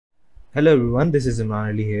Hello everyone, this is Imran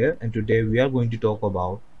Ali here, and today we are going to talk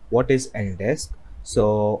about what is Anydesk.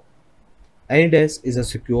 So, Anydesk is a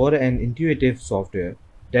secure and intuitive software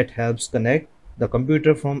that helps connect the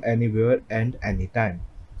computer from anywhere and anytime.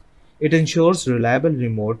 It ensures reliable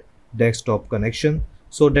remote desktop connection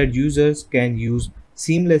so that users can use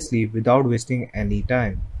seamlessly without wasting any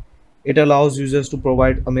time. It allows users to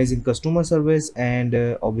provide amazing customer service and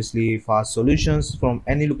obviously fast solutions from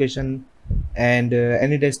any location. And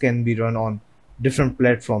Anydesk can be run on different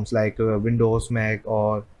platforms like Windows, Mac,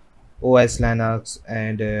 or OS Linux,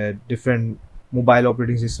 and different mobile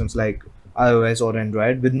operating systems like iOS or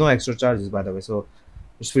Android with no extra charges, by the way. So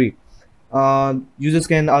it's free. Users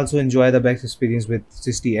can also enjoy the best experience with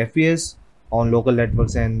 60 FPS on local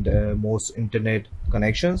networks and most internet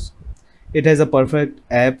connections. It has a perfect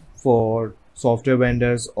app for software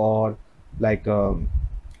vendors or like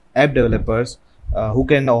app developers who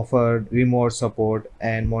can offer remote support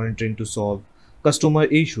and monitoring to solve customer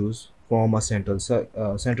issues from a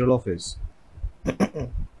central office.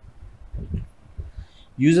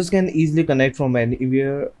 Users can easily connect from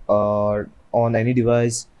anywhere or on any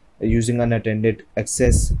device using unattended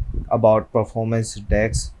access. About performance,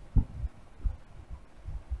 DeX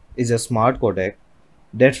is a smart codec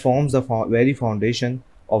that forms the very foundation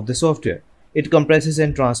of the software. It compresses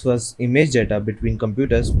and transfers image data between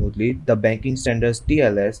computers smoothly. The banking standards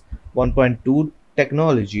TLS 1.2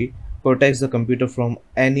 technology protects the computer from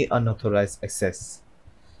any unauthorized access.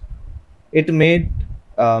 It made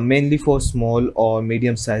mainly for small or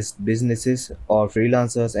medium-sized businesses or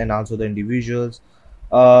freelancers and also the individuals.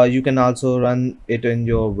 You can also run it in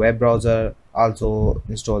your web browser. Also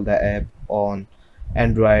install the app on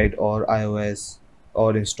Android or iOS,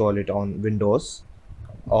 or install it on Windows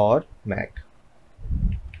or Mac.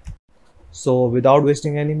 So without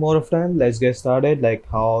wasting any more of time, let's get started. Like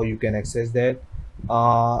how you can access that.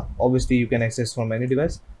 Obviously, you can access from any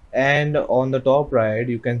device. And on the top right,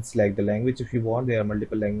 you can select the language if you want. There are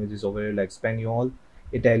multiple languages over here like Spanish,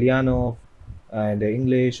 Italiano, and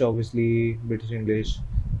English, obviously British English.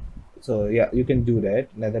 So yeah, you can do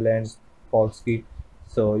that. Netherlands, Polski.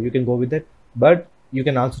 So you can go with that, but you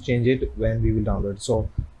can also change it when we will download. So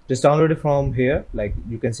just download it from here. Like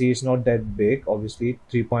you can see, it's not that big. Obviously,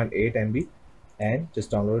 3.8 MB, and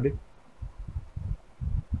just download it.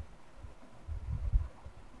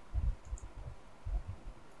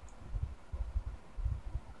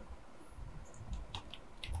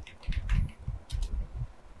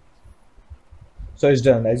 So it's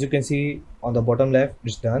done. As you can see on the bottom left,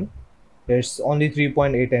 it's done. It's only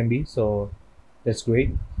 3.8 MB, so that's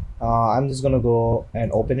great. I'm just gonna go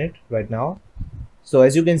and open it right now. So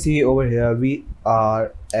as you can see over here, we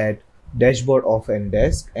are at dashboard of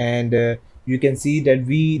Anydesk, and you can see that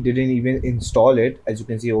we didn't even install it. As you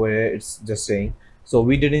can see over here, it's just saying. So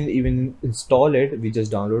we didn't even install it. We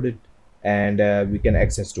just downloaded it, and we can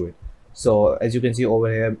access to it. So as you can see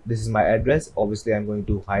over here, this is my address. Obviously, I'm going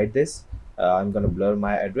to hide this. I'm gonna blur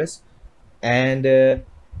my address, and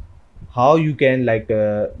how you can like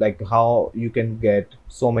how you can get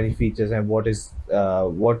so many features and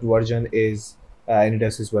what version is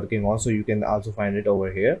Anydesk is working on, so you can also find it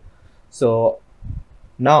over here. So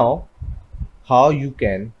now how you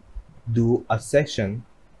can do a section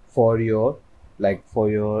for your for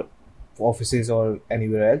your offices or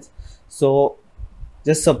anywhere else. So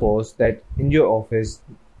just suppose that in your office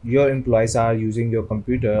your employees are using your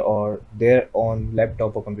computer or their own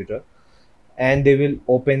laptop or computer, and they will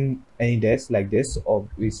open Anydesk like this,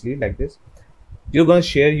 obviously like this. You're going to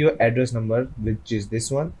share your address number, which is this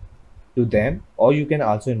one, to them, or you can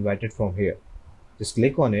also invite it from here. Just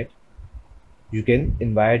click on it. You can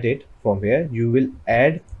invite it from here. You will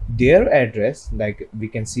add their address, like we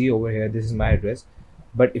can see over here, this is my address.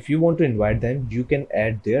 But if you want to invite them, you can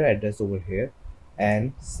add their address over here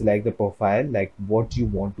and select the profile, like what you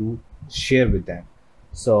want to share with them.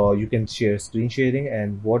 So you can share screen sharing,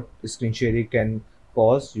 and what screen sharing can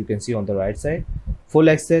cause, you can see on the right side. Full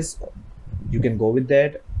access, you can go with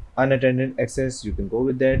that. Unattended access, you can go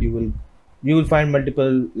with that. You will find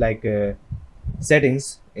multiple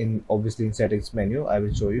settings in, obviously in settings menu. I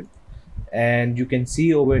will show you, and you can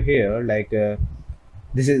see over here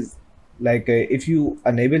this is if you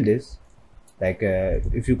enable this,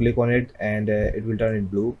 if you click on it, and it will turn in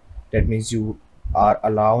blue. That means you are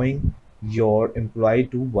allowing your employee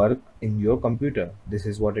to work in your computer. This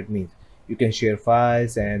is what it means. You can share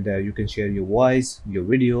files, and you can share your voice, your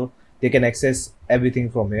video. They can access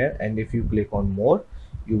everything from here, and if you click on more,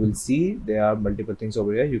 you will see there are multiple things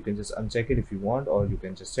over here. You can just uncheck it if you want, or you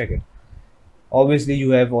can just check it. Obviously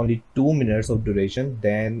you have only 2 minutes of duration,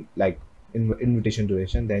 then invitation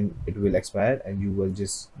duration, then it will expire and you will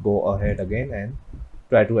just go ahead again and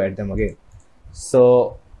try to add them again.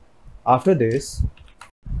 So after this,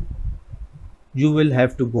 you will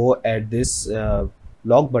have to go at this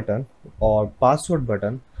log button or password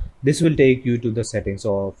button. This will take you to the settings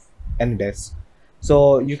of Anydesk.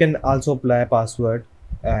 So you can also apply password,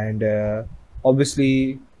 and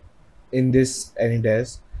obviously in this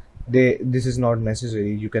Anydesk, this is not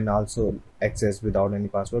necessary. You can also access without any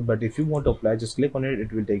password, but if you want to apply, just click on it.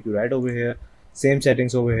 It will take you right over here. Same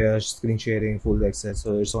settings over here, screen sharing, full access.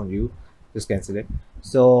 So it's on you. Just cancel it.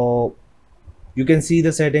 So you can see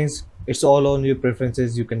the settings. It's all on your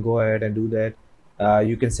preferences. You can go ahead and do that.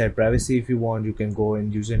 You can set privacy if you want. You can go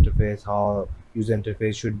in user interface, how user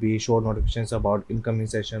interface should be, show notifications about incoming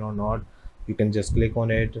session or not. You can just click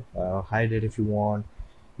on it, hide it if you want.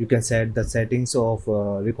 You can set the settings of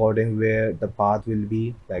recording, where the path will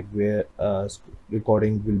be, like where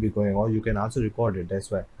recording will be going on. You can also record it, that's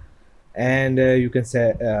why. And you can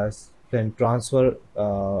set can transfer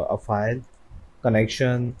a file,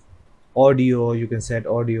 connection, audio. You can set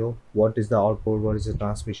audio, what is the output, what is the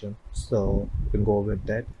transmission, so you can go with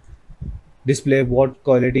that. Display what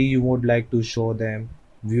quality you would like to show them.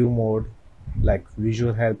 View mode, like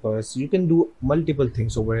visual helpers. You can do multiple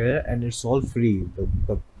things over here, and it's all free.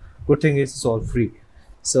 The good thing is it's all free.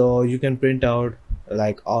 So you can print out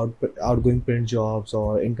like outgoing print jobs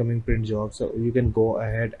or incoming print jobs, so you can go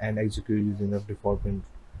ahead and execute using the default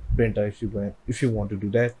printer if you want to do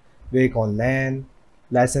that. Wake on LAN,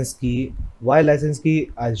 license key. Why license key?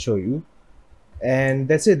 I'll show you. And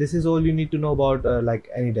that's it. This is all you need to know about like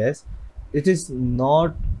Anydesk. It is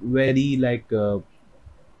not very like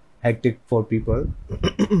hectic for people.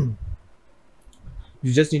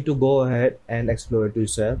 You just need to go ahead and explore it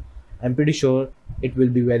yourself. I'm pretty sure it will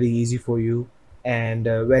be very easy for you and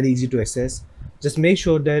very easy to access. Just make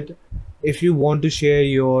sure that if you want to share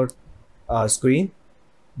your screen,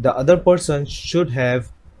 the other person should have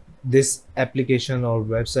this application or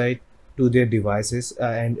website to their devices,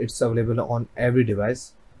 and it's available on every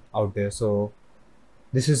device out there. So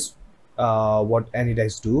this is what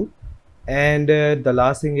Anydesk do. And the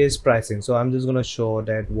last thing is pricing. So I'm just going to show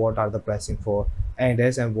that what are the pricing for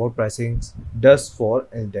Anydesk and what pricing does for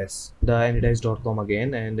Anydesk. The anydesk.com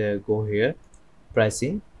again, and go here,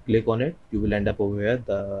 pricing, click on it. You will end up over here,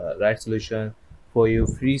 the right solution for you,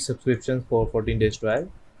 free subscriptions for 14 days trial.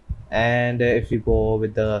 And if you go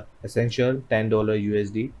with the essential, $10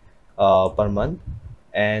 USD per month,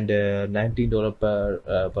 and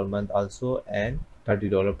 $19 per month also, and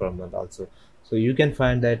 $30 per month also. So you can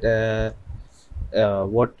find that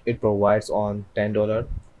what it provides on $10.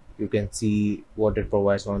 You can see what it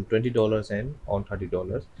provides on $20 and on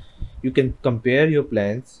 $30. You can compare your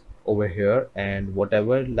plans over here, and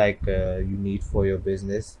whatever like you need for your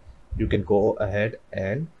business, you can go ahead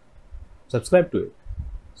and subscribe to it.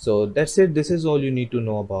 So that's it. This is all you need to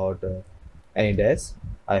know about Anydesk.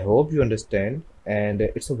 I hope you understand, and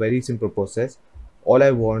it's a very simple process. All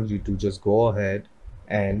I want you to just go ahead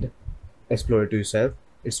and explore it yourself.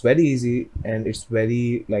 It's very easy and it's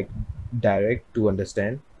very like direct to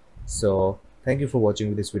understand. So thank you for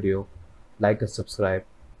watching this video. Like and subscribe.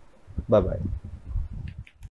 Bye bye.